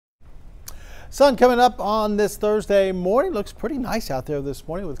Sun coming up on this Thursday morning. Looks pretty nice out there this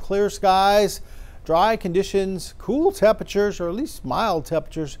morning with clear skies, dry conditions, cool temperatures, or at least mild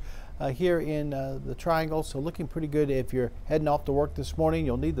temperatures here in the Triangle. So looking pretty good if you're heading off to work this morning.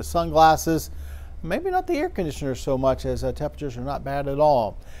 You'll need the sunglasses. Maybe not the air conditioner so much, as temperatures are not bad at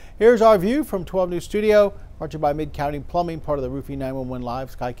all. Here's our view from 12 News Studio, brought to you by Mid-County Plumbing, part of the Roofing 911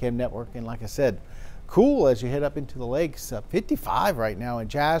 Live Skycam network. And like I said, cool as you head up into the lakes. 55 right now in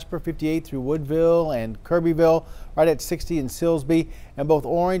Jasper, 58 through Woodville and Kirbyville, right at 60 in Silsbee, and both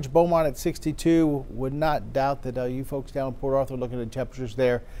Orange, Beaumont at 62. Would not doubt that you folks down in Port Arthur looking at temperatures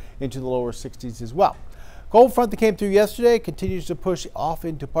there into the lower 60s as well. Cold front that came through yesterday continues to push off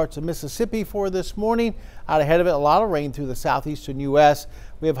into parts of Mississippi for this morning. Out ahead of it, a lot of rain through the southeastern U.S.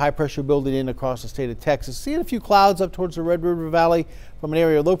 We have high pressure building in across the state of Texas. Seeing a few clouds up towards the Red River Valley from an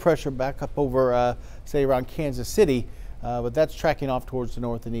area of low pressure back up over, say, around Kansas City. But that's tracking off towards the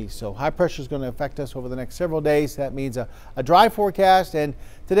north and east. So high pressure is going to affect us over the next several days. That means a dry forecast, and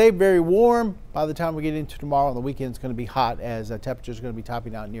today very warm. By the time we get into tomorrow, the weekend is going to be hot, as temperatures are going to be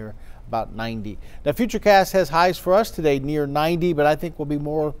topping out near about 90. Now, Futurecast has highs for us today near 90, but I think we'll be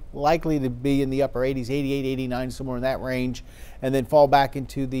more likely to be in the upper 80s, 88, 89, somewhere in that range, and then fall back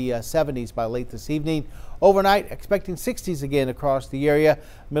into the 70s by late this evening. Overnight, expecting 60s again across the area,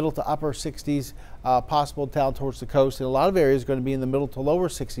 middle to upper 60s, possible down towards the coast. And a lot of areas are going to be in the middle to lower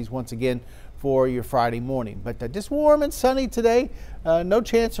 60s once again for your Friday morning. But just warm and sunny today. No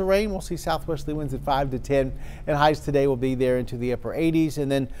chance of rain. We'll see southwesterly winds at 5 to 10, and highs today will be there into the upper 80s,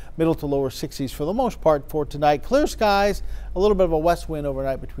 and then middle to lower 60s for the most part for tonight. Clear skies, a little bit of a west wind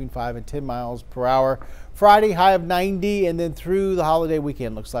overnight between 5 and 10 miles per hour. Friday, high of 90, and then through the holiday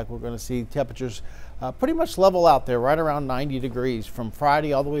weekend, looks like we're going to see temperatures pretty much level out there, right around 90 degrees from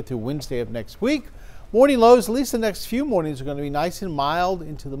Friday all the way through Wednesday of next week. Morning lows, at least the next few mornings, are going to be nice and mild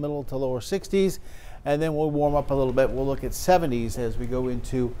into the middle to lower 60s, and then we'll warm up a little bit. We'll look at 70s as we go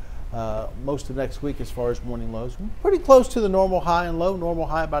into most of next week as far as morning lows. Pretty close to the normal high and low. Normal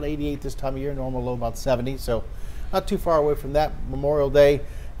high about 88 this time of year, normal low about 70, so not too far away from that. Memorial Day,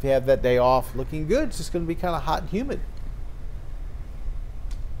 if you have that day off, looking good. It's just going to be kind of hot and humid.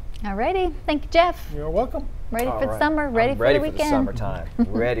 All righty. Thank you, Jeff. You're welcome. Ready for the summer, ready for the weekend. Ready for the summertime.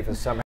 Ready for the summer.